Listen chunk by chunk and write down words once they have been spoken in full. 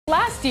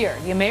Last year,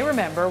 you may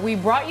remember, we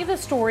brought you the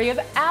story of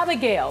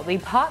Abigail, the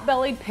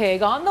pot-bellied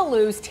pig on the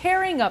loose,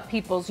 tearing up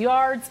people's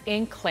yards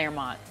in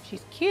Claremont.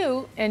 She's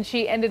cute, and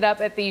she ended up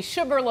at the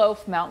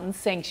Sugarloaf Mountain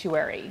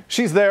Sanctuary.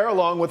 She's there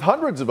along with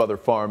hundreds of other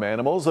farm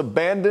animals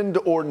abandoned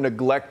or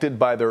neglected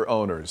by their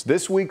owners.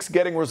 This week's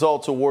Getting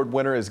Results Award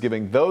winner is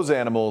giving those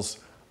animals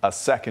a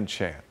second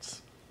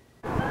chance.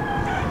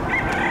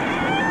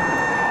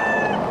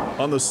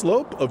 On the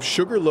slope of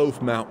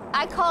Sugarloaf Mountain,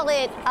 I call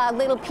it a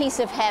little piece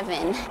of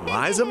heaven,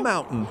 lies a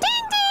mountain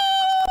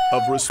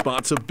of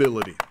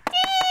responsibility.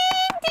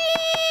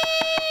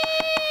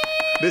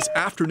 This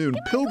afternoon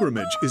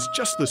pilgrimage is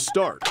just the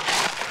start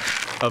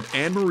of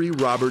Anne-Marie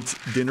Roberts'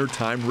 dinner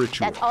time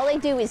ritual. That's all they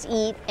do is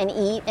eat and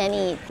eat and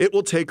eat. It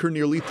will take her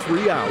nearly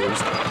 3 hours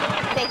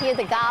They hear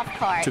the golf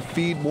cart. to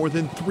feed more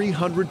than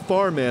 300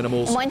 farm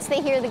animals Once they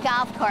hear the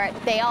golf cart,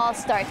 they all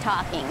start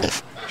talking.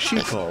 she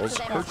calls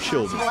her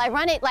children. Well, I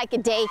run it like a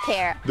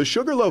daycare. The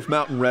Sugarloaf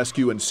Mountain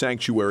Rescue and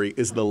Sanctuary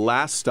is the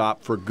last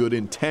stop for good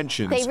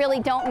intentions They really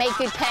don't make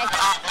good pets.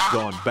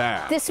 gone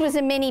bad. This was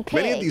a mini pig.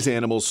 Many of these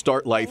animals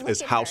start life Look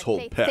as at her.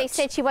 household They pets,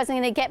 said she wasn't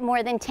going to get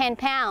more than 10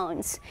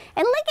 pounds.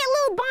 And look at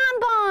little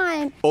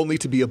Bonbon. only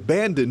to be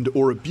abandoned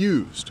or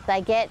abused. I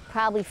get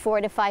probably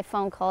 4 to 5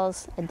 phone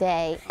calls a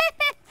day.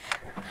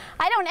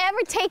 I don't ever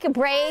take a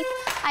break.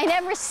 I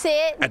never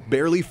sit. At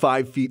barely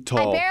 5 feet I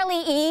tall,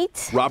 barely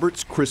eat.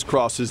 Roberts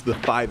crisscrosses the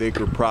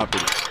 5-acre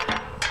property,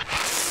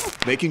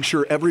 making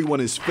sure everyone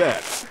is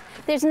fed.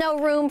 There's no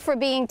room for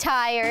being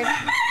tired.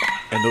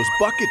 And those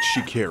buckets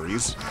she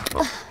carries,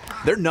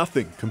 they're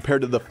nothing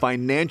compared to the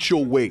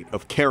financial weight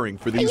of caring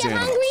for these Are you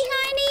animals. hungry,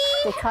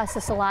 honey? It costs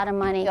us a lot of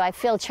money. I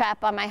feel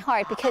trapped on my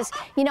heart because,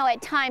 you know,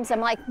 at times I'm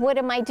like, what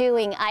am I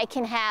doing? I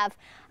can have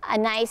a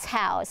nice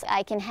house.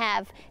 I can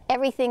have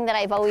everything that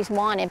I've always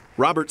wanted.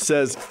 Roberts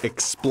says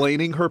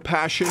explaining her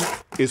passion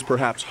is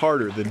perhaps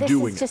harder than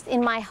doing This is just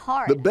in my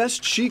heart. it. The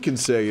best she can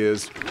say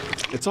is,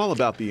 it's all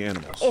about the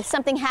animals. If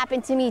something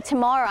happened to me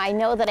tomorrow, I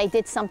know that I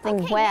did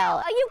something well.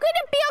 Are you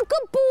gonna be a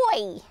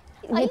good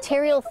boy?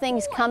 Material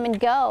things come and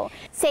go.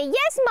 Say,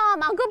 yes,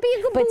 Mom, I'll go be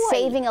a good boy. But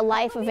saving a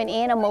life of an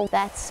animal,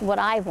 that's what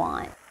I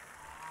want.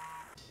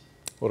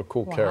 What a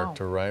cool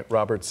character, right?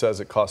 Roberts says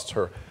it costs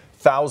her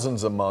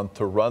thousands a month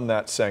to run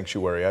that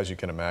sanctuary, as you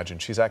can imagine.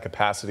 She's at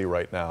capacity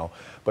right now,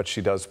 but she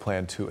does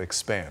plan to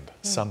expand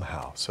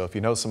somehow. So if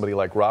you know somebody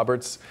like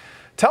Roberts,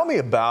 tell me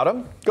about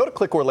him. Go to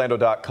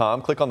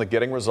clickorlando.com, click on the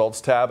Getting Results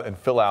tab, and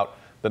fill out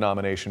the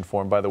nomination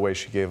form. By the way,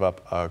 she gave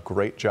up a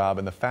great job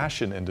in the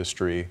fashion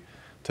industry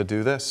to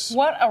do this.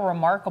 What a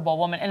remarkable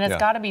woman, and it's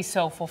got to be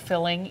so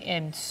fulfilling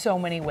in so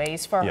many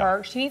ways for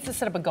her. She needs to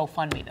set up a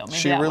GoFundMe, though. Maybe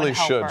she that really would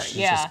help should. her. She's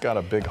just got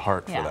a big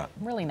heart for that.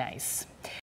 Really nice.